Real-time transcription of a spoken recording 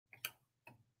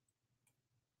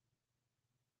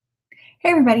Hey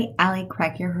everybody, Allie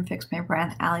Craig here for Fix My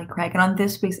Brand, Allie Craig. And on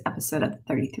this week's episode of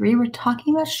 33, we're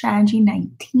talking about strategy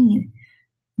 19.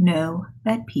 Know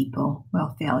that people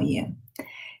will fail you.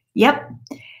 Yep,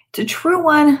 it's a true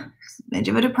one, bit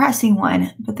of a depressing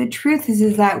one, but the truth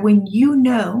is that when you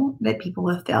know that people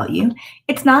will fail you,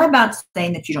 it's not about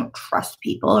saying that you don't trust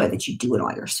people or that you do it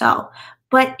all yourself,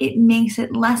 but it makes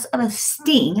it less of a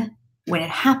sting when it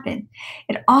happens.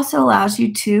 It also allows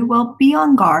you to, well, be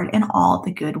on guard in all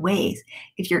the good ways.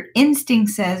 If your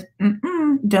instinct says,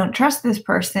 don't trust this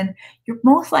person, you're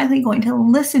most likely going to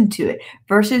listen to it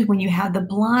versus when you have the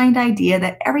blind idea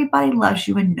that everybody loves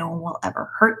you and no one will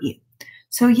ever hurt you.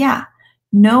 So, yeah,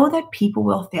 know that people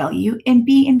will fail you and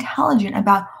be intelligent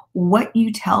about what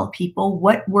you tell people,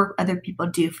 what work other people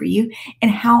do for you,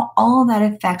 and how all that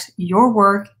affects your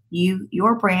work, you,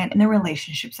 your brand, and the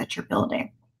relationships that you're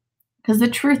building. Because the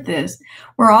truth is,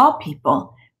 we're all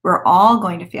people. We're all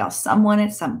going to fail someone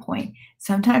at some point.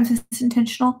 Sometimes it's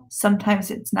intentional,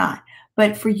 sometimes it's not.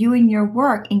 But for you and your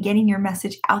work and getting your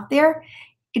message out there,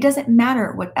 it doesn't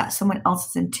matter what someone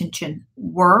else's intention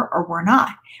were or were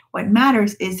not. What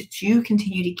matters is that you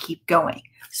continue to keep going.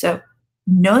 So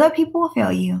know that people will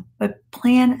fail you, but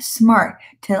plan smart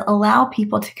to allow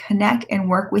people to connect and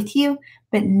work with you,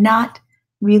 but not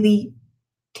really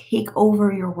take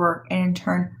over your work and in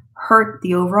turn hurt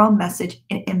the overall message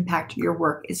and impact your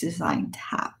work is designed to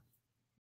have.